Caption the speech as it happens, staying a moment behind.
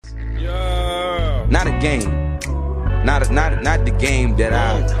not a game, not the game that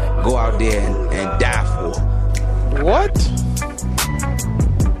I go out there and die for. What?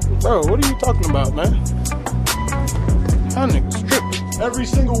 Bro, what are you talking about, man? That nigga's tripping. Every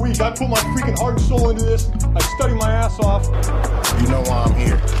single week, I put my freaking heart and soul into this. I study my ass off. You know why I'm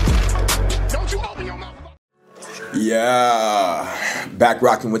here. Don't you open your mouth. Yeah, back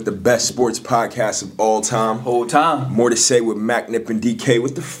rocking with the best sports podcast of all time. Whole time. More to say with Mac, Nip, and DK.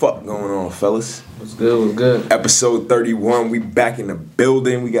 What the fuck going on, fellas? What's good? What's good? Episode 31. We back in the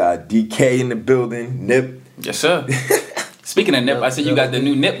building. We got DK in the building. Nip. Yes, sir. Speaking of Nip, I said you got the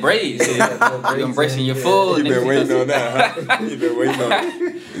new Nip braids. You embracing your full. You been waiting on that, huh? You been waiting on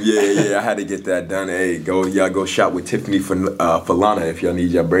it. Yeah, I had to get that done. Hey, y'all go shop with Tiffany for Lana if y'all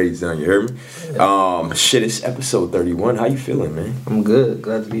need your braids done. You hear me? Shit, it's episode 31. How you feeling, man? I'm good.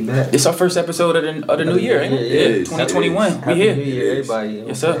 Glad to be back. It's our first episode of the new year, ain't it? Yeah, 2021. We Happy here. New Year, everybody.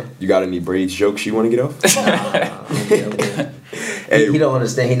 Yes, sir. You got any braids jokes you want to get off? Hey, he don't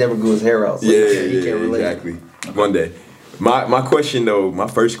understand. He never grew his hair out. So he can't relate. Exactly. One day. My question though, my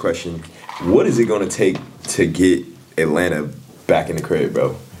first question, what is it gonna take to get Atlanta back in the crib,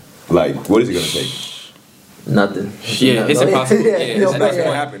 bro? Like, what is it gonna take? Nothing. Yeah, it's impossible. Yeah, It's not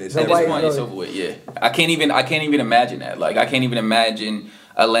gonna happen. It's At never this gonna point, it's over with. Yeah, I can't even imagine that. Like, I can't even imagine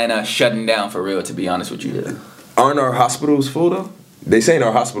Atlanta shutting down for real. To be honest with you. Yeah. Aren't our hospitals full though? They saying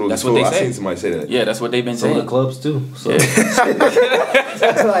our hospitals That's is what full. they I say. seen somebody say that. Yeah, that's what they've been Some of saying. the clubs too. So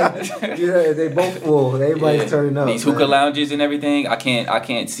they both full. Everybody's turning up. These hookah lounges and everything. I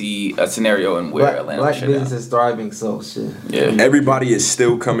can't see a scenario in where Atlanta black will shut business down. is thriving. So shit. Yeah. Everybody is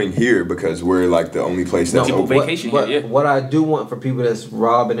still coming here because we're like the only place that's People open. vacation here, yeah. What I do want for people that's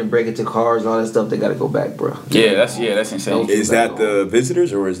robbing and breaking into cars and all that stuff, they gotta go back, bro. Yeah, that's insane. Is that the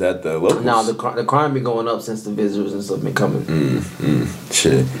visitors or is that the locals? No, the crime been going up since the visitors and stuff been coming.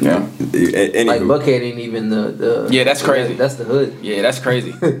 Shit. Yeah. Like Buckhead ain't even the Yeah, that's crazy. That's the hood. Yeah, that's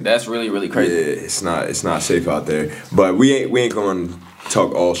crazy. That's really, really crazy. Yeah, it's not safe out there. But we ain't gonna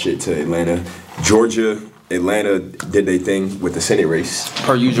talk all shit to Atlanta. Georgia, Atlanta did their thing with the Senate race.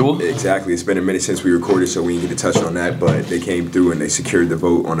 Per usual. Exactly. It's been a minute since we recorded, so we didn't get to touch on that. But they came through and they secured the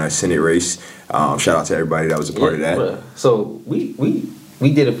vote on that Senate race. Shout out to everybody that was a part of that. Bruh. So we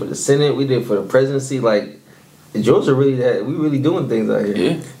did it for the Senate. We did it for the presidency. Like, Georgia we really doing things out here.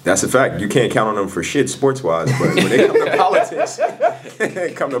 Yeah. That's a fact. You can't count on them for shit sports wise, but when they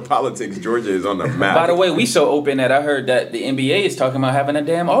come to politics, Georgia is on the map. By the way, we so open that I heard that the NBA is talking about having a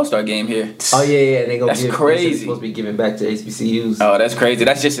damn All-Star game here. Oh yeah, they gonna That's give. crazy. They're supposed to be giving back to HBCUs. Oh, that's crazy.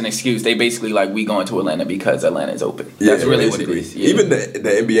 That's just an excuse. They basically like we going to Atlanta because Atlanta is open. That's really what it is. Yeah. Even the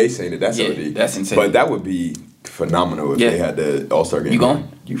NBA saying that that's Yeah, OD. that's insane. But that would be phenomenal if they had the All-Star game. You going?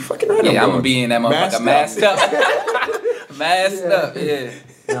 You fucking right. Yeah, I'm gonna be in that motherfucker masked up. Masked up, yeah.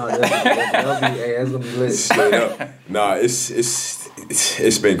 No, that's gonna be lit. Straight up. Nah,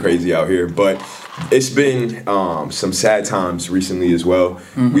 it's been crazy out here, but it's been some sad times recently as well.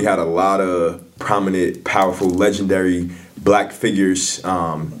 Mm-hmm. We had a lot of prominent, powerful, legendary black figures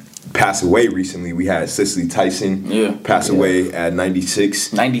pass away recently. We had Cicely Tyson pass away at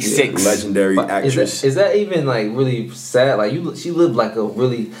 96. 96. Legendary actress. Is that even like really sad? Like she lived like a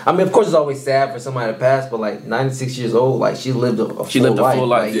really. I mean, of course, it's always sad for somebody to pass, but like 96 years old, like she lived a full life.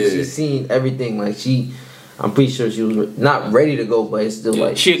 Like, she's seen everything. Like I'm pretty sure she was not ready to go, but it's still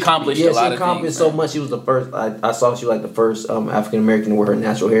like she accomplished a lot of things. She accomplished so much. She was the first. I saw she was like the first African American to wear her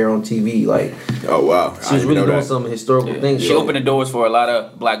natural hair on TV. Like, oh wow, she was really doing some historical things. She opened the doors for a lot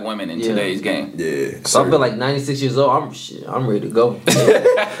of black women in today's game. Yeah, so I feel like 96 years old. I'm ready to go.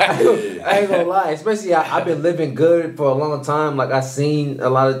 I ain't gonna lie. Especially I've been living good for a long time. Like I've seen a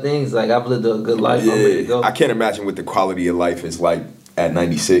lot of things. Like I've lived a good life. Yeah, I'm ready to go. I can't imagine what the quality of life is like at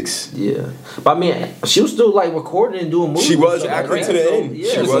 96. Yeah, but I mean, she was still like recording and doing movies. She was acting to the end.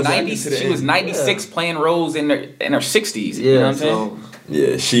 Yeah, She was 96 playing roles in her 60s. Yeah, you know what I'm saying?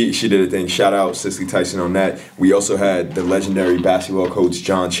 Yeah, she did a thing. Shout out Cicely Tyson on that. We also had the legendary basketball coach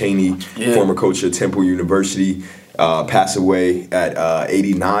John Chaney, former coach at Temple University, pass away at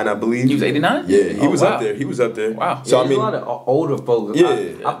 89, I believe. He was 89? Yeah, he was up there. He was up there. Wow. So yeah, I mean, a lot of older folks.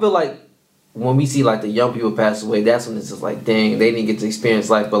 Yeah. I feel like when we see like the young people pass away, that's when it's just like, dang, they didn't get to experience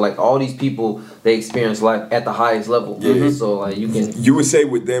life. But like all these people, they experience life at the highest level. Yeah. So like you would say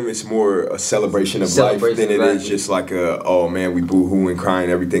with them it's more a celebration of life than it is just like a, oh man, we boo-hooing, crying,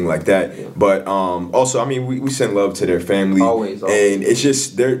 everything like that. Yeah. But also, I mean, we send love to their family. Always. And it's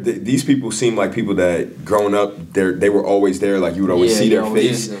just these people seem like people that growing up, they were always there. Like you would always see their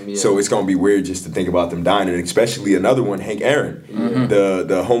face. So it's gonna be weird just to think about them dying. And especially another one, Hank Aaron,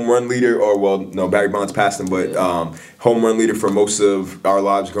 the home run leader, or well, no, Barry Bonds passed him, but home run leader for most of our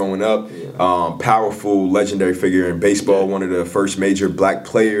lives growing up. Yeah. Powerful, legendary figure in baseball. One of the first major black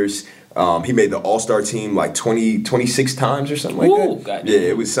players. He made the All-Star team like 26 times or something like that. God yeah,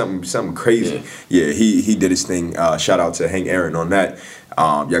 it was something crazy. Yeah, he did his thing. Shout out to Hank Aaron on that.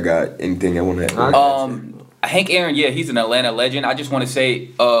 Y'all got anything I want to add? Hank Aaron, he's an Atlanta legend. I just want to say,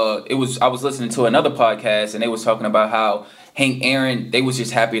 I was listening to another podcast and they was talking about how Hank Aaron, they was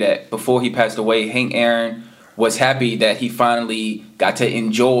just happy that before he passed away, Hank Aaron was happy that he finally got to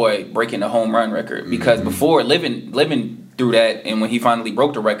enjoy breaking the home run record, because before living through that, and when he finally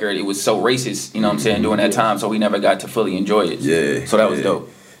broke the record, it was so racist, you know what I'm saying, during that time, so he never got to fully enjoy it. Yeah. So that was dope.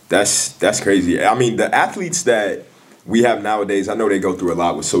 That's crazy. I mean, the athletes that we have nowadays, I know they go through a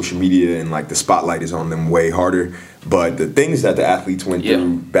lot with social media and like the spotlight is on them way harder. But the things that the athletes went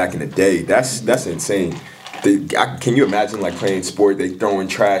through back in the day, that's insane. Can you imagine like playing sport? They throwing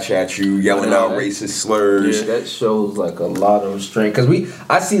trash at you, yelling out racist slurs. Yeah, that shows like a lot of restraint. Cause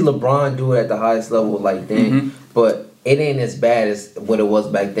I see LeBron do it at the highest level, like then, but it ain't as bad as what it was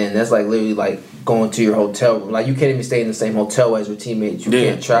back then. That's like literally like going to your hotel room. Like you can't even stay in the same hotel as your teammates. You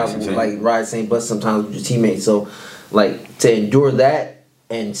can't travel, like ride the same bus sometimes with your teammates. So like to endure that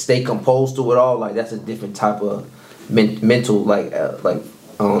and stay composed to it all, like that's a different type of mental like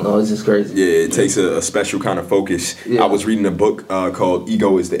I don't know, it's just crazy. Yeah, it takes a special kind of focus. I was reading a book called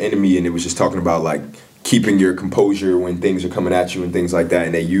Ego is the Enemy, and it was just talking about like keeping your composure when things are coming at you and things like that.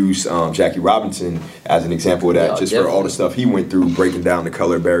 And they use Jackie Robinson as an example of that, for all the stuff he went through, breaking down the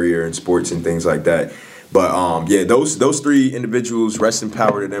color barrier in sports and things like that. But those three individuals, rest in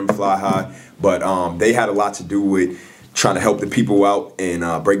power to them, fly high. But they had a lot to do with trying to help the people out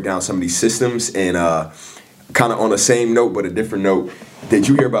and break down some of these systems. And kind of on the same note, but a different note, did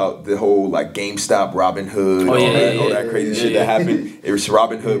you hear about the whole like GameStop, Robin Hood, all that crazy shit that happened? It was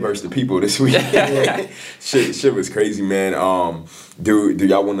Robin Hood versus the people this week. Shit was crazy, man. Do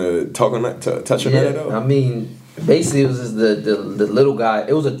y'all want to talk on that? Touch on that at all? I mean, basically it was just the little guy.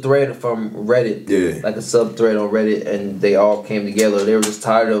 It was a thread from Reddit, like a sub thread on Reddit, and they all came together. They were just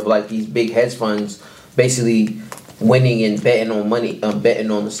tired of like these big hedge funds basically winning and betting on money,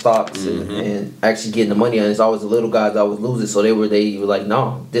 betting on the stocks and actually getting the money. And it's always the little guys that was losing. So they were like,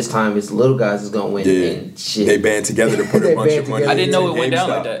 no, this time it's the little guys is gonna win. And shit. They band together to put a bunch of money. I didn't know it went down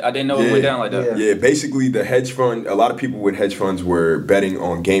like that. It went down like that. Yeah, basically the hedge fund. A lot of people with hedge funds were betting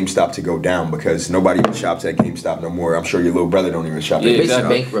on GameStop to go down because nobody even shops at GameStop no more. I'm sure your little brother don't even shop at GameStop. Basically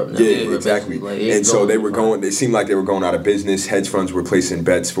bankrupt now. Yeah, exactly. Like, and so they were going. It seemed like they were going out of business. Hedge funds were placing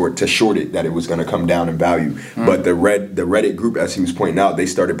bets to short it, that it was going to come down in value. But the Reddit group, as he was pointing out, they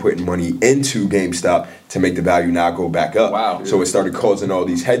started putting money into GameStop to make the value now go back up. Wow. So it started causing all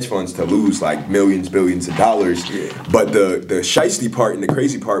these hedge funds to lose like millions, billions of dollars. But the shiesty part and the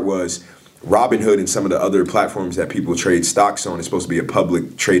crazy part was Robinhood and some of the other platforms that people trade stocks on, is supposed to be a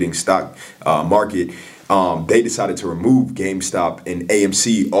public trading stock market. They decided to remove GameStop and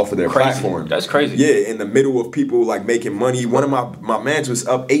AMC off of their platform. That's crazy. Yeah, in the middle of people like making money. One of my mans was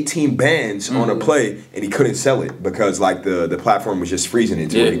up 18 bands on a play, and he couldn't sell it because like the platform was just freezing it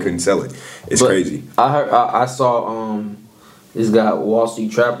to where he couldn't sell it. It's crazy. I saw this guy Wall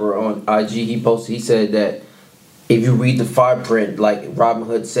Street Trapper on IG. He posted. He said that if you read the fine print, like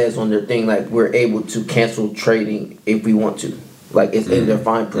Robinhood says on their thing, like we're able to cancel trading if we want to. Like it's in their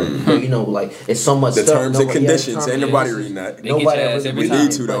fine print, but you know, like it's so much the stuff. terms and conditions. Ain't nobody reading that. Nobody we need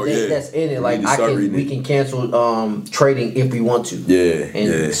to though. That's in it. Like we can cancel trading if we want to.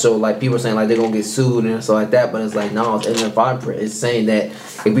 Yeah. So like people are saying like they're gonna get sued and stuff like that, but it's like no, it's in their fine print. It's saying that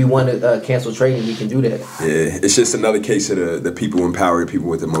if we want to cancel trading, we can do that. Yeah, it's just another case of the people in power, the people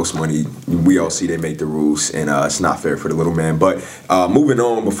with the most money. We all see they make the rules, and it's not fair for the little man. But moving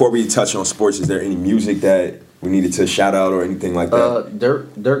on, before we touch on sports, is there any music that we needed to shout out or anything like that?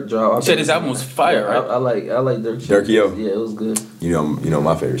 Dirk drop. You said his album was fire, right? I like Dirk. Dirkio. Yeah, it was good. You know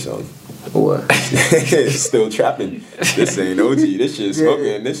my favorite song. What? Still trapping. This ain't OG. This shit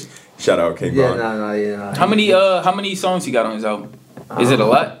smoking. This shout out King Von. Yeah. How many songs he got on his album? Is it a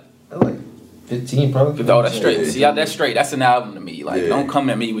lot? Like 15 probably. Oh, that's straight. See, that's straight. That's an album to me. Like, don't come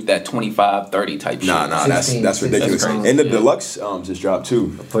at me with that 25, 30 type shit. Nah, that's ridiculous. And the deluxe just dropped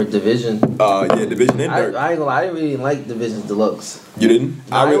too. For Division. Division and Dirt. I ain't gonna lie, I didn't really like Division Deluxe. You didn't?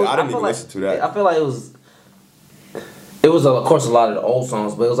 No, I didn't even listen to that. I feel like it was of course a lot of the old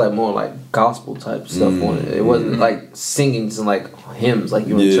songs, but it was like more like gospel type stuff on it. It wasn't like singing to like hymns like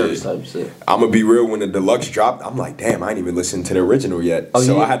you in church type shit. I'm gonna be real. When the deluxe dropped, I'm like, damn, I ain't even listened to the original yet.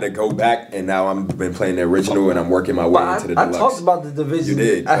 I had to go back, and now I've been playing the original, and I'm working my way into the deluxe. I talked about the division. You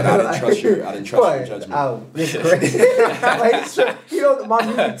did, but I didn't trust your judgment. It's crazy. Like, you know, my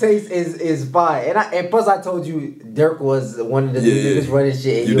music taste is fine, and plus I told you Dirk was one of the niggas running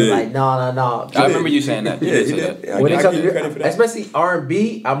shit, and you were like, no. I remember you saying that. You did. When it comes to especially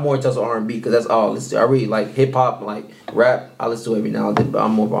R&B, I'm more in touch with R&B because that's all I listen to. I really like hip hop, like rap. I listen to every now and then, but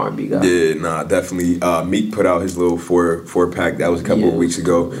I'm more of an R&B guy. Yeah, nah, definitely. Meek put out his little four pack. That was a couple of weeks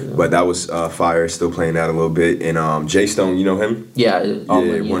ago, but that was fire. Still playing that a little bit. And Jay Stone, you know him? Yeah. I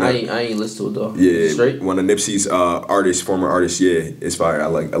ain't listen to it though. Yeah, straight. One of Nipsey's former artists. Yeah, it's fire. I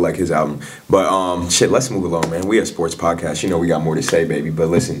like his album. But shit, let's move along, man. We a sports podcast. You know we got more to say, baby. But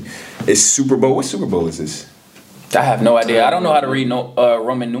listen, it's Super Bowl. What Super Bowl is this? I have no idea. I don't know how to read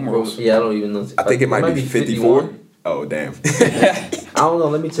Roman numerals. Yeah, I don't even know. I think it might be 54. Oh, damn. I don't know.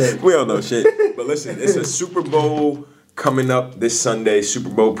 Let me check. We don't know shit. But listen, it's a Super Bowl coming up this Sunday, Super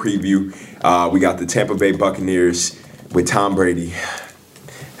Bowl preview. We got the Tampa Bay Buccaneers with Tom Brady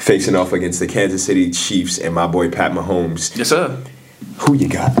facing off against the Kansas City Chiefs and my boy Pat Mahomes. Yes, sir. Who you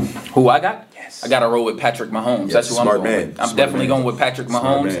got? Who I got? Yes. I got to roll with Patrick Mahomes. Yes, that's who I'm going with. I'm definitely going with Patrick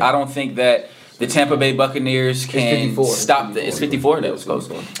Mahomes. I don't think that the Tampa Bay Buccaneers can stop the. It's 54. That was close.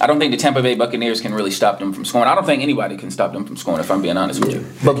 I don't think the Tampa Bay Buccaneers can really stop them from scoring. I don't think anybody can stop them from scoring. If I'm being honest with you.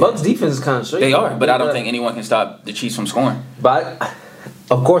 But Bucs defense is kind of straight. They are, but I don't think anyone can stop the Chiefs from scoring. But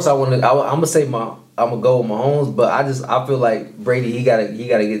of course, I'm gonna say I'm gonna go with Mahomes, but I feel like Brady he gotta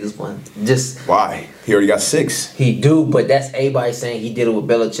get this one. Just why? He already got 6. He do, but that's everybody saying he did it with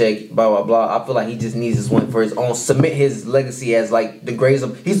Belichick, blah blah blah. I feel like he just needs this one for his own, cement his legacy as like the greatest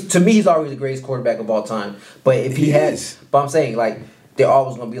of. He's already the greatest quarterback of all time. But if he has, but I'm saying like they're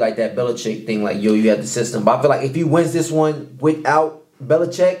always gonna be like that Belichick thing, like you have the system. But I feel like if he wins this one without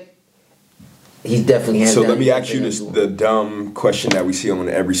Belichick, he's definitely. So let me ask you the dumb question that we see on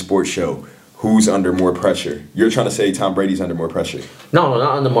every sports show. Who's under more pressure? You're trying to say Tom Brady's under more pressure. No,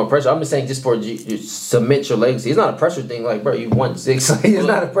 not under more pressure. I'm just saying just for you submit your legacy. It's not a pressure thing. Like, bro, you won 6. It's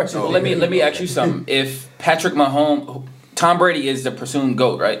not a pressure thing. Let me ask you something. If Patrick Mahomes, Tom Brady is the presumed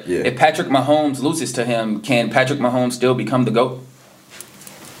GOAT, right? Yeah. If Patrick Mahomes loses to him, can Patrick Mahomes still become the GOAT?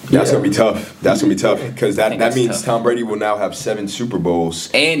 That's gonna be tough. That's gonna be tough because that means tough. Tom Brady will now have 7 Super Bowls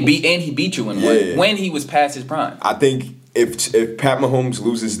and he beat you in one when he was past his prime. I think if Pat Mahomes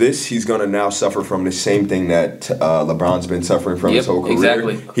loses this, he's gonna now suffer from the same thing that LeBron's been suffering from his whole career.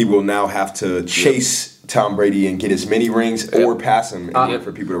 Exactly. He will now have to chase Tom Brady and get as many rings or pass him in order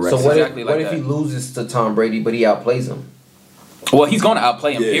for people to recognize. So what if he loses to Tom Brady but he outplays him? Well, he's going to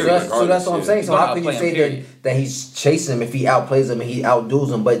outplay him, period. So that's what I'm saying. So how can you say that he's chasing him if he outplays him and he outdoes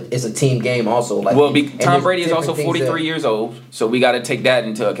him, but it's a team game also? Like, Tom Brady is also 43 years old, so we got to take that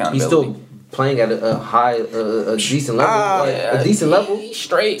into accountability. He's still playing at a decent level. A decent level?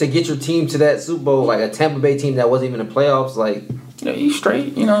 Straight. To get your team to that Super Bowl, like a Tampa Bay team that wasn't even in the playoffs, like... Yeah, he's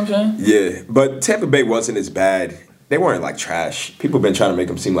straight, you know what I'm saying? Yeah, but Tampa Bay wasn't as bad. They weren't like trash. People have been trying to make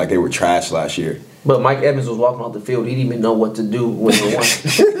them seem like they were trash last year. But Mike Evans was walking off the field. He didn't even know what to do when he won.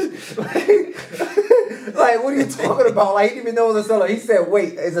 Like, what are you talking about? Like, he didn't even know it was a celebration. He said,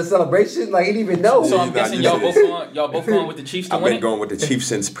 wait, it's a celebration? Like, he didn't even know. So I'm guessing y'all both going with the Chiefs to win it? I've been going with the Chiefs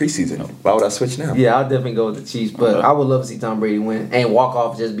since preseason. Why would I switch now? Yeah, I'll definitely go with the Chiefs. But I would love to see Tom Brady win and walk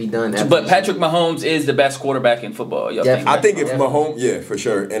off, just be done. But Patrick Mahomes is the best quarterback in football. Y'all think? I think if Mahomes, yeah, for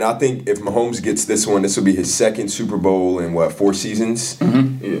sure. And I think if Mahomes gets this one, this will be his 2nd Super Bowl in, 4 seasons?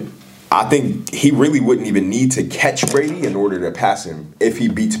 Mm-hmm. Yeah. I think he really wouldn't even need to catch Brady in order to pass him if he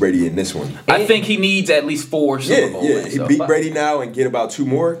beats Brady in this one. I think he needs at least 4 Super Bowl wins. He beat Brady now and get about 2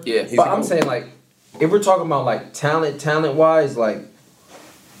 more. Yeah. But I'm saying, like, if we're talking about, like, talent-wise, like,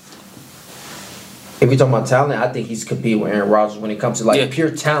 if you're talking about talent, I think he's competing with Aaron Rodgers when it comes to, like,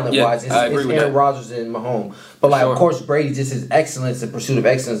 pure talent-wise. It's Aaron Rodgers and Mahomes. But, like, of course, Brady, just his excellence and pursuit of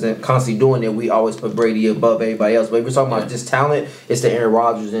excellence and constantly doing it, we always put Brady above everybody else. But if we're talking about just talent, it's the Aaron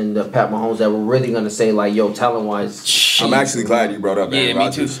Rodgers and the Pat Mahomes that we're really going to say, like, yo, talent-wise. I'm actually glad you brought up Aaron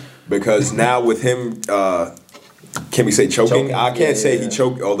Rodgers. Me too. Because now with him, can we say choking? I can't say he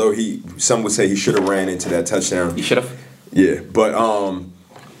choked, although some would say he should have ran into that touchdown. He should have. Yeah, but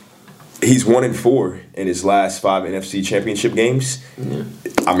he's 1-4 in his last 5 NFC Championship games. Yeah.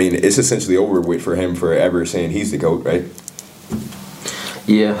 I mean, it's essentially over with for him forever saying he's the GOAT, right?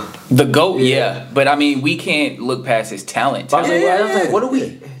 Yeah. The GOAT, yeah. But, I mean, we can't look past his talent. What do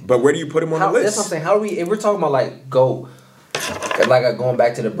we... But where do you put him on the list? That's what I'm saying. How do we... If we're talking about, like, GOAT, like going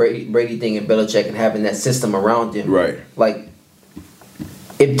back to the Brady thing and Belichick and having that system around him. Right. Like,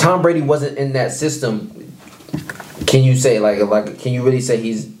 if Tom Brady wasn't in that system, can you say can you really say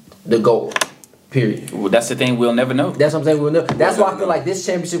he's the GOAT? Period. Well, that's the thing. We'll never know. That's what I'm saying. We'll never. That's why I feel like this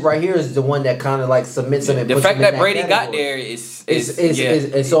championship right here is the one that kind of like submits him. And the puts fact him in that Brady category. got there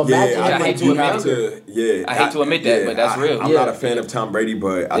is so imagine. I hate to admit it. I hate to admit that, but that's real. I'm not a fan of Tom Brady,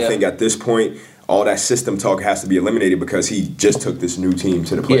 but I think at this point, all that system talk has to be eliminated because he just took this new team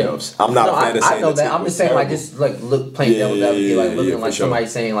to the playoffs. I'm not a fan of saying I know that. I'm just saying, like, just like look playing devil's advocate, like looking like somebody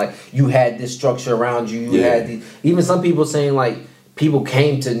saying like you had this structure around you. You had even some people saying like people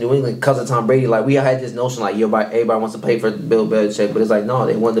came to New England because of Tom Brady. Like we had this notion like everybody wants to pay for Bill Belichick, but it's like no,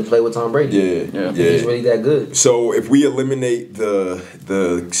 they wanted to play with Tom Brady. Yeah. He's really that good. So if we eliminate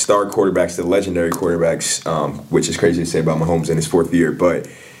the star quarterbacks, the legendary quarterbacks, which is crazy to say about Mahomes in his 4th year, but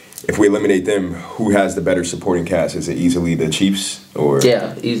if we eliminate them, who has the better supporting cast? Is it easily the Chiefs or?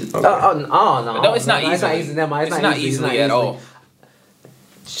 Yeah, easy. Okay. No, it's not easy. It's not easily at all.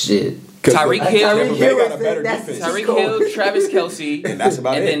 Shit. Tyreek Hill, they got a better defense. Tyreek Hill, Travis Kelce, and that's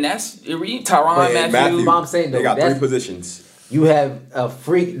about it. And then that's Tyrann Mathieu. I'm saying though, they got 3 positions. You have a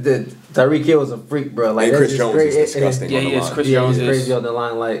freak. The Tyreek Hill is a freak, bro. Like and Chris Jones is disgusting. Yeah, he is. Chris Jones is crazy on the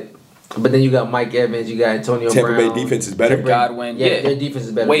line, like. But then you got Mike Evans, you got Antonio Tampa Brown. Bay defense is better. Godwin, their defense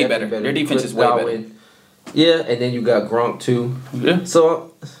is better. Way better. Their defense is way better. Yeah, and then you got Gronk too. Yeah.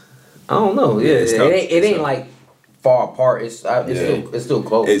 So I don't know. Yeah, it ain't like far apart. It's still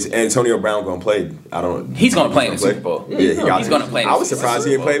close. Is Antonio Brown gonna play? He's gonna play in the Super Bowl. He's gonna play. I was surprised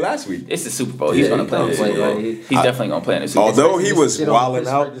he didn't play last week. It's the Super Bowl. He's gonna play in the Super Bowl. He's definitely gonna play in the Super Bowl. Although he was wilding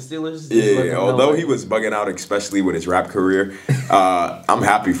out, although he like, was bugging out, especially with his rap career, I'm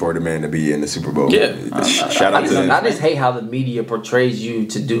happy for the man to be in the Super Bowl. Yeah, shout out to him. I just hate how the media portrays you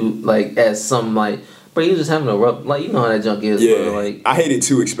to do like as some like. But he was just having a rough, like, you know how that junk is. Yeah, bro, like, I hate it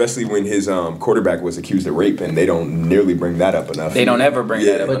too, especially when his quarterback was accused of rape, and they don't nearly bring that up enough. They don't ever bring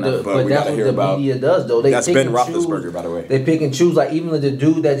that up enough. But that's what the media does, though. That's Ben Roethlisberger, by the way. They pick and choose, like even the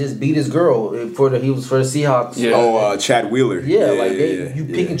dude that just beat his girl he was for the Seahawks. Yeah. Oh, Chad Wheeler. You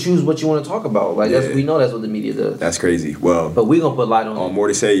pick and choose what you want to talk about. Like we know that's what the media does. That's crazy. Well, but we gonna put light on it. More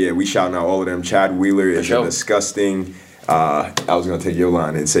to say. Yeah, we shouting out all of them. Chad Wheeler is a disgusting. I was gonna take your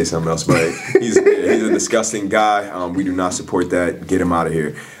line and say something else, but he's a disgusting guy. We do not support that. Get him out of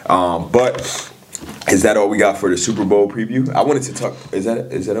here. But is that all we got for the Super Bowl preview? I wanted to talk. Is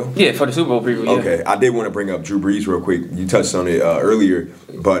that all? Yeah, for the Super Bowl preview. Yeah. Okay, I did want to bring up Drew Brees real quick. You touched on it earlier,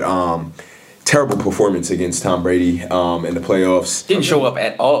 but terrible performance against Tom Brady in the playoffs. Didn't show up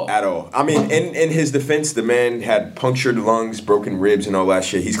at all. At all. I mean, in his defense, the man had punctured lungs, broken ribs, and all that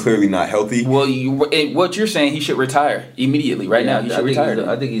shit. He's clearly not healthy. Well, what you're saying, he should retire immediately. Now, he should retire.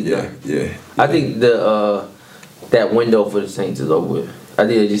 I think he's done. Yeah. I think that window for the Saints is over with. I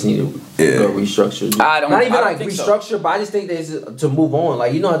think they just need to go restructure. Not even restructure, but I just think that to move on.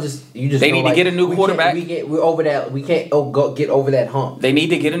 Like they need to get a new quarterback. We're over that. We can't get over that hump. They need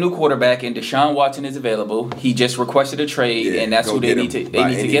to get a new quarterback, and Deshaun Watson is available. He just requested a trade, and that's who they need to. They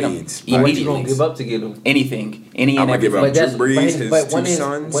need to get him immediately. What you gonna give up to get him? Anything, I'm gonna give up Drew Brees, his 2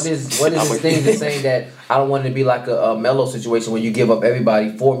 sons. What is his thing to saying that I don't want it to be like a Melo situation where you give up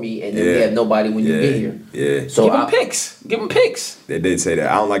everybody for me and then we have nobody when you get here. Yeah. So give him picks. They did say that.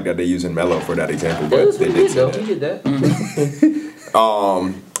 I don't like that they're using Melo for that example, but they did say that. He did that.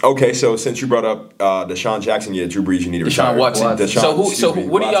 Okay, so since you brought up Deshaun Jackson, Drew Brees, you need to retire. Deshaun Watson.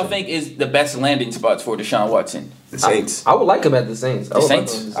 What do y'all think is the best landing spots for Deshaun Watson? The Saints. I would like him at the Saints. The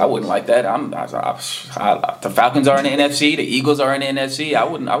Saints? I wouldn't like that. The Falcons are in the NFC. The Eagles are in the NFC. I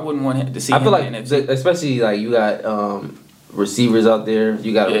wouldn't want to see him in the NFC. Especially like you got receivers out there.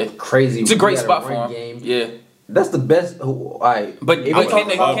 You got a crazy. It's a great spot for him. Game. Yeah. That's the best. But can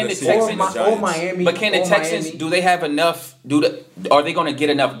the Texans? Or Miami? But can the Texans? Do they have enough? Are they going to get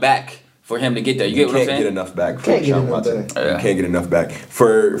enough back for him to get there? You get what I'm saying? Can't get enough back for Deshaun Watson. You can't get enough back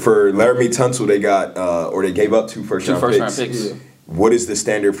for Laramie Tunsil. They got or they gave up 2 first-round picks. Yeah. What is the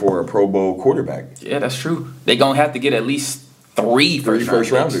standard for a Pro Bowl quarterback? Yeah, that's true. They're gonna have to get at least 3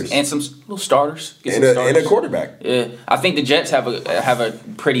 first rounders and some little starters. And a quarterback. Yeah, I think the Jets have a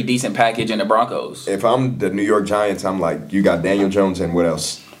pretty decent package in the Broncos. If I'm the New York Giants, I'm like, you got Daniel Jones and what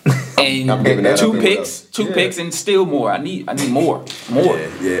else? And I'm giving that 2 picks, 2 picks, and still more. I need more.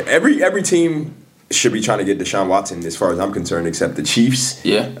 Yeah. Every team should be trying to get Deshaun Watson, as far as I'm concerned, except the Chiefs.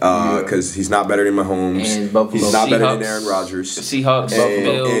 Yeah. Because he's not better than Mahomes. And he's not better than Aaron Rodgers. The Seahawks,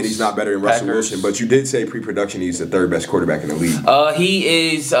 Bills, and he's not better than Russell Wilson. But you did say pre-production he's the 3rd best quarterback in the league.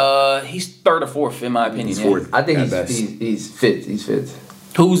 He is. He's 3rd or 4th in my opinion. He's 4th. I think he's 5th. He's 5th.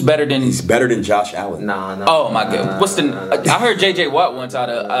 Who's better than? He's better than Josh Allen. Nah. Oh my God! What's the? I heard J.J. Watt once out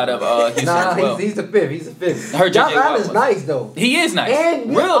of Houston as well. He's the fifth. He's the fifth. I heard Josh J.J. Allen's Watt nice though. He is nice. And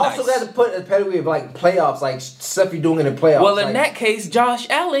we real also nice. got to put a pedigree of like playoffs, like stuff you're doing in the playoffs. Well, in like, that case, Josh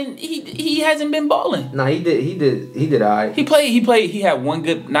Allen, he hasn't been balling. Nah, he did alright. He had one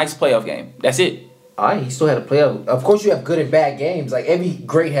nice playoff game. That's it. Alright, he still had a playoff. Of course, you have good and bad games. Like every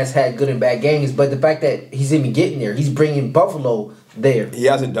great has had good and bad games, but the fact that he's even getting there, he's bringing Buffalo there. He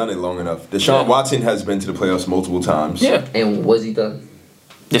hasn't done it long enough. Deshaun Watson has been to the playoffs multiple times. Yeah. And what's he done?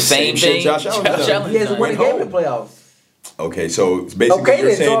 The same thing. Josh Allen. He hasn't won a game in the playoffs. Okay, so basically you're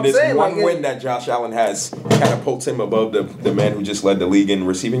then, saying I'm this saying, one like, win that Josh Allen has catapults him above the man who just led the league in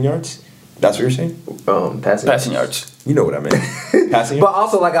receiving yards? That's what you're saying? Passing yards. You know what I meant. Passing But yards?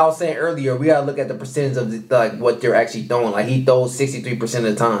 also, like I was saying earlier, we gotta look at the percentage of like what they're actually throwing. Like he throws 63% of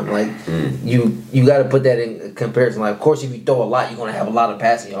the time. Like you got to put that in comparison. Like of course, if you throw a lot, you're gonna have a lot of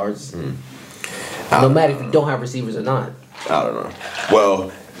passing yards. No matter if you don't have receivers or not. I don't know.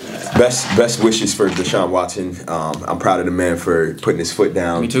 Well, best wishes for Deshaun Watson. I'm proud of the man for putting his foot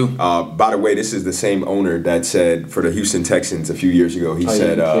down. Me too. By the way, this is the same owner that said for the Houston Texans a few years ago. He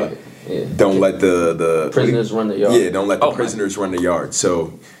said, "Don't let the prisoners run the yard." Yeah, don't let the prisoners run the yard.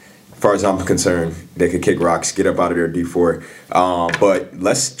 So, as far as I'm concerned, they could kick rocks, get up out of their D4. But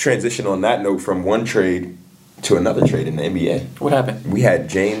let's transition on that note from one trade to another trade in the NBA. What happened? We had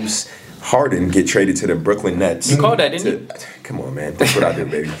James Harden get traded to the Brooklyn Nets. You called that, didn't you? Come on, man. That's what I do,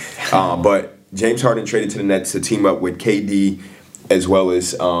 baby. But James Harden traded to the Nets to team up with KD as well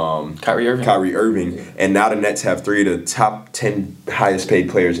as Kyrie Irving. And now the Nets have 3 of the top 10 highest paid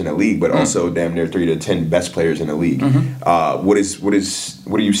players in the league, but also damn near 3 of the 10 best players in the league. What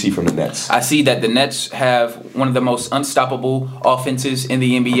do you see from the Nets? I see that the Nets have one of the most unstoppable offenses in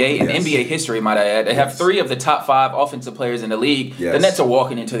the NBA, in NBA history, might I add. They have 3 of the top 5 offensive players in the league. Yes. The Nets are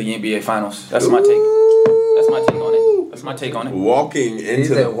walking into the NBA Finals. That's my take. That's my take on it. That's my take on it. Walking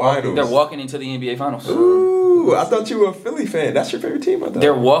into the finals. They're walking into the NBA Finals. Ooh, I thought you were a Philly fan. That's your favorite team, I thought.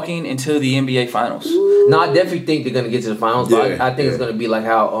 They're walking into the NBA Finals. No, I definitely think they're gonna get to the finals. But I think it's gonna be like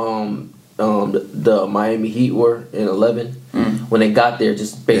how the Miami Heat were in 11 when they got there,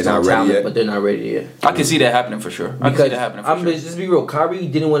 just based on talent, but they're not ready yet. I can see that happening for sure. Just be real. Kyrie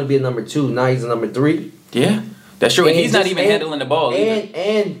didn't want to be a number 2. Now he's a number 3. Yeah, that's true. And he's not even handling the ball.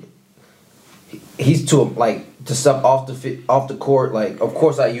 And he's to stuff off the court. Like, of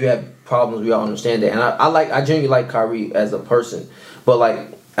course, you have problems. We all understand that. And I genuinely like Kyrie as a person, but like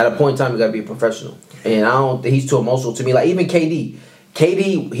at a point in time, you gotta be a professional. And I don't think he's too emotional to me. Like even KD,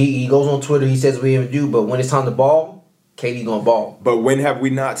 he goes on Twitter. He says we even do, but when it's time to ball, KD gonna ball. But when have we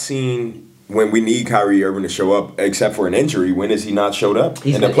not seen? When we need Kyrie Irving to show up, except for an injury, when has he not showed up?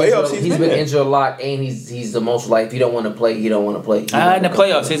 In the playoffs, he's been injured a lot, and he's the most like if you don't want to play, you don't want to play. In the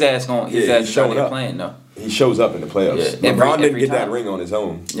playoffs, his ass showing up playing though. He shows up in the playoffs. Yeah, LeBron didn't get that ring on his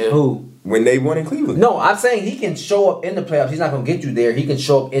own. Yeah. Who? When they won in Cleveland. No, I'm saying he can show up in the playoffs. He's not gonna get you there. He can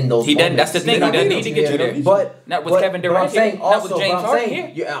show up in those. He doesn't. That's the thing. He doesn't need to get you there. But not with Kevin Durant. I'm saying not with James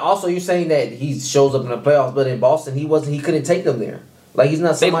Harden. You're saying that he shows up in the playoffs, but in Boston he couldn't take them there. Like he's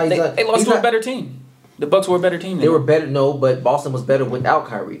not somebody. They lost to a better team. The Bucks were a better team. They were better, but Boston was better without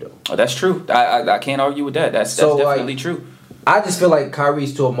Kyrie though. Oh, that's true. I can't argue with that. That's definitely true. I just feel like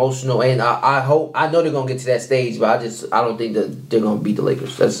Kyrie's too emotional, and I know they're gonna get to that stage, but I don't think that they're gonna beat the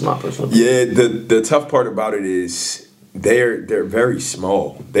Lakers. That's my personal opinion. Yeah, the tough part about it is they're very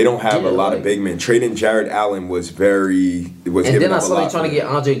small. They don't have a lot of big men. Trading Jared Allen was And then I saw they trying to get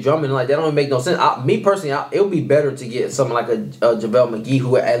Andre Drummond. Like that don't even make no sense. Me personally, it would be better to get someone like a JaVale McGee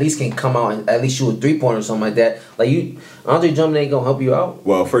who at least can come out and at least shoot a 3-pointer or something like that. Like Andre Drummond ain't gonna help you out.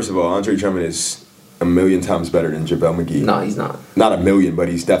 Well, first of all, Andre Drummond is a million times better than JaVale McGee. No, he's not. Not a million, but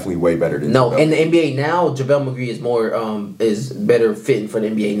he's definitely way better than. No, JaVale in the NBA now, JaVale McGee is more is better fitting for the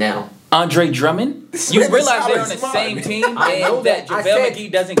NBA now. Andre Drummond? You realize they're on the same team and that JaVale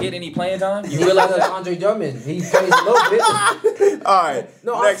McGee doesn't get any playing time? You realize that? Andre Drummond, he plays a little bit. All right.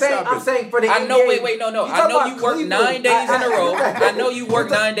 No, I'm saying for the NBA. I know, wait, no. I know you work 9 days in a row. I know you work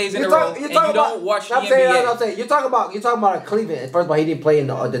 9 days in a row and you don't watch the NBA. I'm saying, you're talking about Cleveland. First of all, he didn't play in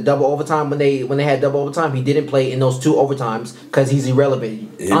the double overtime when they had double overtime. He didn't play in those 2 overtimes because he's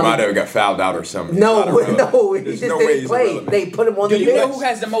irrelevant. He might have got fouled out or something. No, he just didn't play. They put him on the bench. Do you know who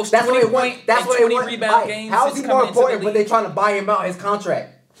has the most 20-point and 20 rebound games? How is he more important? But they trying to buy him out his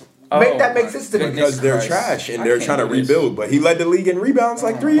contract. Make that make sense to me. Because they're trash and they're trying to rebuild. But he led the league in rebounds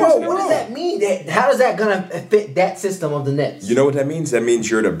like 3 years ago. What does that mean? How is that gonna fit that system of the Nets? You know what that means? That means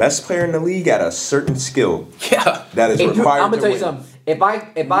you're the best player in the league at a certain skill. Yeah. That is required. I'm gonna tell you something. If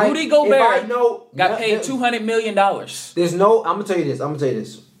Rudy Gobert got paid $200 million. There's no. I'm gonna tell you this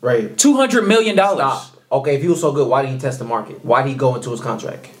right here. $200 million. Stop. Okay, if he was so good, why didn't he test the market? Why did he go into his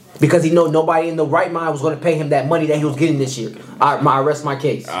contract? Because he know nobody in the right mind was going to pay him that money that he was getting this year. I rest my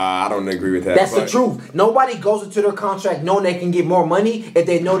case. I don't agree with that. That's the truth. Nobody goes into their contract knowing they can get more money if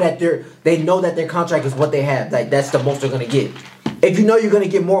they know that their contract is what they have. Like that's the most they're going to get. If you know you're going to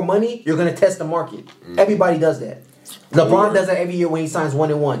get more money, you're going to test the market. Everybody does that. LeBron does that every year when he signs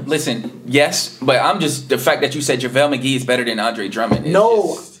 1-1. Listen, yes, but I'm just the fact that you said JaVale McGee is better than Andre Drummond.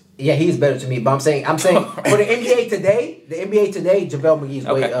 Yeah, he's better to me, but I'm saying for the NBA today, JaVale McGee is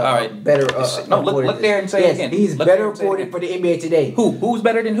way better. Look there and say it again. He's better reported for the NBA today. Who's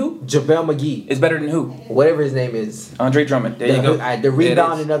better than who? JaVale McGee is better than who? Whatever his name is. Andre Drummond. There you go. The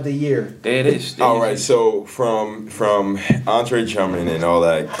rebounding of the year. There it is. All right, so from Andre Drummond and all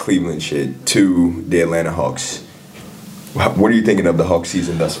that Cleveland shit to the Atlanta Hawks. What are you thinking of the Hawks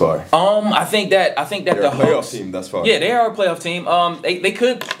season thus far? I think that they're the a playoff Hawks team thus far. Yeah, they are a playoff team. They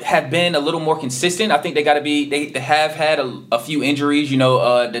could have been a little more consistent. I think they got to be. They have had a few injuries. You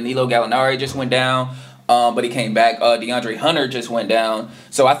know, Danilo Gallinari just went down, but he came back. DeAndre Hunter just went down.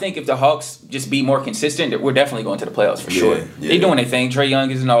 So I think if the Hawks just be more consistent, we're definitely going to the playoffs for sure. Yeah. They're doing their thing. Trae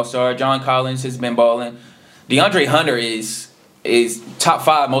Young is an all-star. John Collins has been balling. DeAndre Hunter is top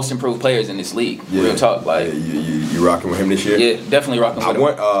 5 most improved players in this league. Yeah. Real talk, like you rocking with him this year? Yeah, definitely rocking with him. I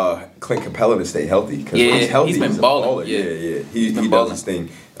want Clint Capella to stay healthy because when he's healthy, he's been balling. Yeah, he does his thing.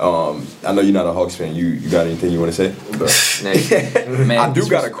 I know you're not a Hawks fan. You got anything you want to say? Man, I do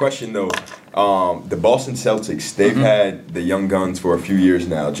got a question though. The Boston Celtics, they've had the young guns for a few years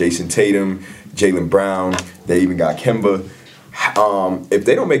now. Jason Tatum, Jaylen Brown. They even got Kemba. If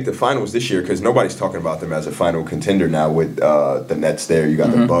they don't make the finals this year, because nobody's talking about them as a final contender now with the Nets there, you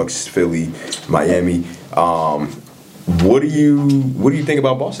got the Bucks, Philly, Miami. What do you think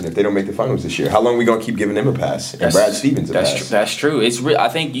about Boston if they don't make the finals this year? How long are we gonna keep giving them a pass and Brad Stevens a pass? That's true. I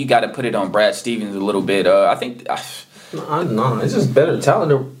think you got to put it on Brad Stevens a little bit. I think. No, it's just better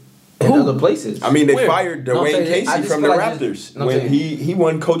talent in other places. I mean, they fired Dwayne Casey from the Raptors when he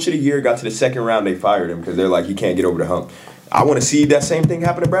won Coach of the Year, got to the second round. They fired him because they're like he can't get over the hump. I want to see that same thing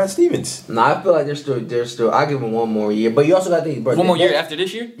happen to Brad Stevens. No, I feel like they're still. I give them one more year, but you also got to think. One more year after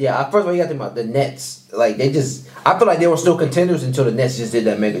this year? Yeah, first of all, you got to think about the Nets. Like I feel like they were still contenders until the Nets just did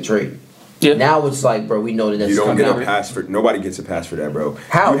that mega trade. Yeah. Now it's like, bro, we know the Nets. You don't get a pass for. Nobody gets a pass for that, bro.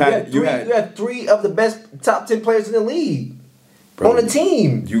 How you had 3 of the best top 10 players in the league. Bro, on the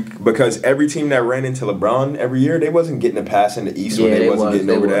team. Because every team that ran into LeBron every year, they wasn't getting a pass in the East when they wasn't getting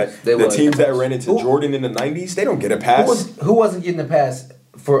over that. The teams that ran into Jordan in the 90s, they don't get a pass. Who wasn't getting a pass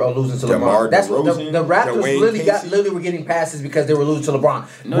for losing to LeBron? That's what the Raptors literally were getting passes because they were losing to LeBron.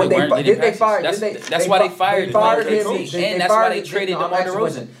 No, when they fired. That's why they fired him. And that's why they traded DeMar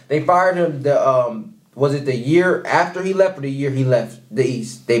DeRozan. They fired him. Was it the year after he left or the year he left the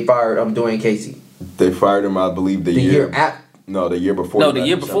East? They fired Dwayne Casey. They fired him, I believe, the year after. No, the year before. No, the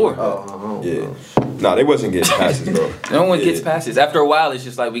year before. Yeah. No, they wasn't getting passes, bro. No one gets passes. After a while, it's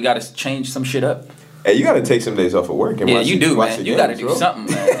just like we got to change some shit up. Hey, you got to take some days off of work. And you do, man. You got to do something,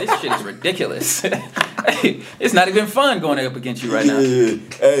 man. This shit is ridiculous. It's not even fun going up against you right now. Yeah.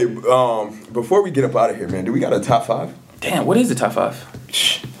 Hey, before we get up out of here, man, do we got a top 5? Damn, what is the top 5?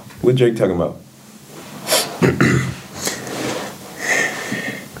 What Drake talking about?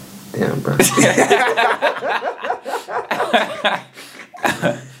 Damn, bro.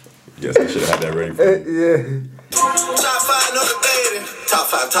 Guess I should have had that ready for you. Top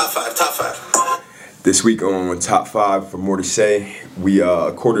 5. This week on Top 5 for More to Say, we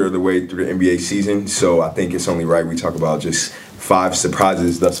a quarter of the way through the NBA season, so I think it's only right we talk about just 5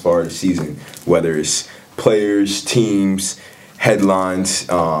 surprises thus far this season, whether it's players, teams, headlines,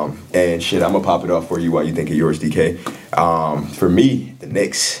 and shit. I'm gonna pop it off for you while you think of yours, DK. For me, the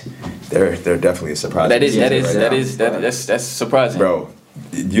Knicks, they're definitely a surprise. That's surprising, bro.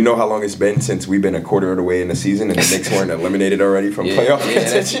 You know how long it's been since we've been a quarter of the way in the season and the Knicks weren't eliminated already from playoff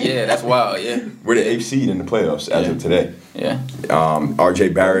contention? That's wild, yeah. We're the 8th seed in the playoffs as of today. Yeah.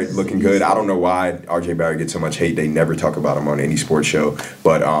 RJ Barrett looking good. I don't know why RJ Barrett gets so much hate. They never talk about him on any sports show.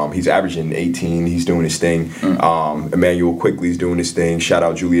 But he's averaging 18. He's doing his thing. Emmanuel Quickly's doing his thing. Shout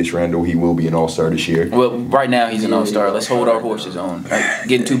out Julius Randle. He will be an all-star this year. Well, right now he's an all-star. Let's hold our horses on. Right?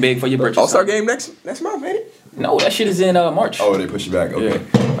 Getting too big for your britches. All-star game next month, ain't it? No, that shit is in March. Oh, they push it back. Okay.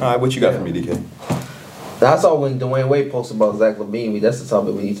 Yeah. All right, what you got for me, DK? I saw when Dwayne Wade posted about Zach LaVine. That's the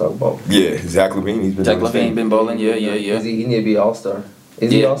topic we need to talk about. Yeah, Zach LaVine. He's been. Zach LaVine been bowling. Yeah. He need to be All-Star.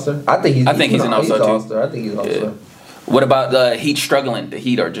 Is he All-Star? I think he's an All-Star too. All-Star. I think he's All-Star. Yeah. What about the Heat struggling? The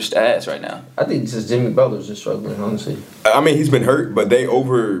Heat are just ass right now. I think just Jimmy Butler's just struggling, honestly. I mean, he's been hurt, but they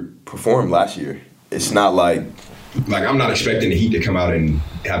overperformed last year. It's not like I'm not expecting the Heat to come out and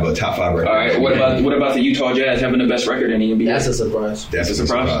have a top 5 record. All right, what about the Utah Jazz having the best record in the NBA? That's a surprise. That's a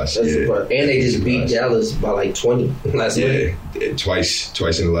surprise. That's a surprise. And they just beat Dallas by like 20 last week. Yeah,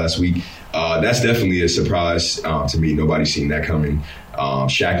 twice in the last week. That's definitely a surprise to me. Nobody's seen that coming.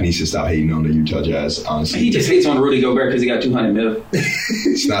 Shaq needs to stop hating on the Utah Jazz, honestly. He just hates on Rudy Gobert because he got $200 million.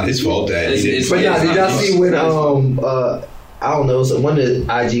 It's not his fault that But did y'all see when I don't know, so one of the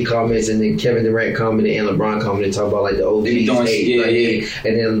IG comments and then Kevin Durant commented and LeBron commented talking about like the OGs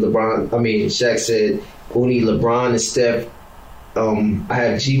and then Shaq said only LeBron and Steph. I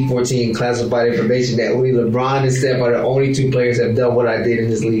have G14 classified information that only LeBron and Steph are the only 2 players that have done what I did in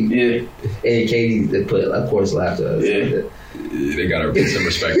this league. Yeah, and KD they put, of course, laughed at us. Yeah, they gotta put some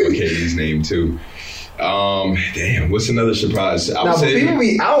respect on KD's name too. Damn, what's another surprise? I don't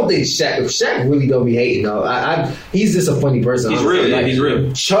think Shaq really don't be hating though. He's just a funny person. He's real. Yeah, he's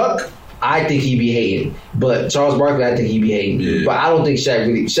real. Chuck, I think he be hating, but Charles Barkley, I think he be hating. Yeah. But I don't think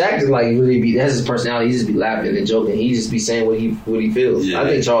Shaq is like really be. That's his personality. He just be laughing and joking. He just be saying what he feels. Yeah. I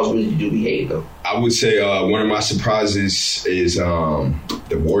think Charles really do be hating though. I would say one of my surprises is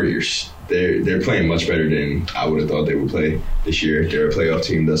the Warriors. They're playing much better than I would have thought they would play this year. They're a playoff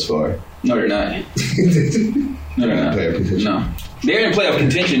team thus far. No, they're not. No, they're not. No. They're in playoff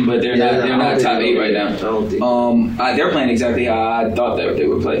contention, but they're not. They're not top 8 right now. I don't think. They're playing exactly how I thought that they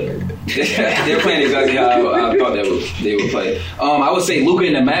would play. They're playing exactly how I thought they would play. I would say Luka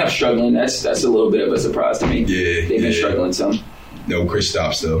and the Mavs struggling. That's a little bit of a surprise to me. Yeah, they've been struggling some. No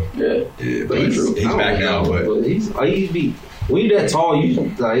Kristaps though. Yeah, but he's back now. But when you're that tall,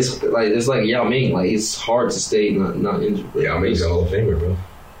 it's like Yao Ming. Like it's hard to stay not injured. Yao Ming's a Hall of Famer, bro.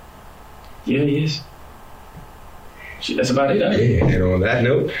 Yeah, he is. That's about it. Yeah, and on that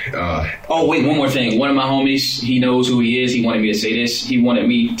note, wait, one more thing. One of my homies, he knows who he is. He wanted me to say this. He wanted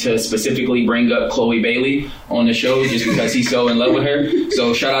me to specifically bring up Chloe Bailey on the show just because he's so in love with her.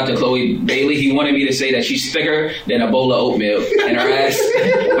 So shout out to Chloe Bailey. He wanted me to say that she's thicker than a bowl of oatmeal, and her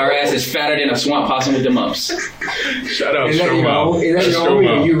ass is fatter than a swamp possum with the mumps. Shout out, Stromau. Is that your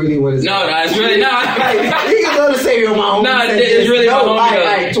homie? You really want to say? No, it's really not. You can go to say you're my homie. No, it's really my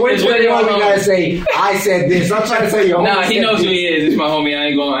homie. 2021, you gotta say I said this. I'm trying to say. Nah, he knows who he is. It's my homie. I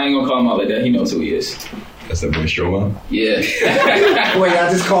ain't gonna call him out like that. He knows who he is. That's that boy Stroma? Yeah. Wait, I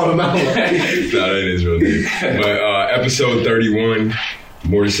just called him out. No, that ain't his real name. But episode 31,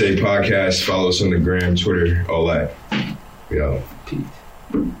 More to Say podcast. Follow us on the gram, Twitter, all that. We out. Peace.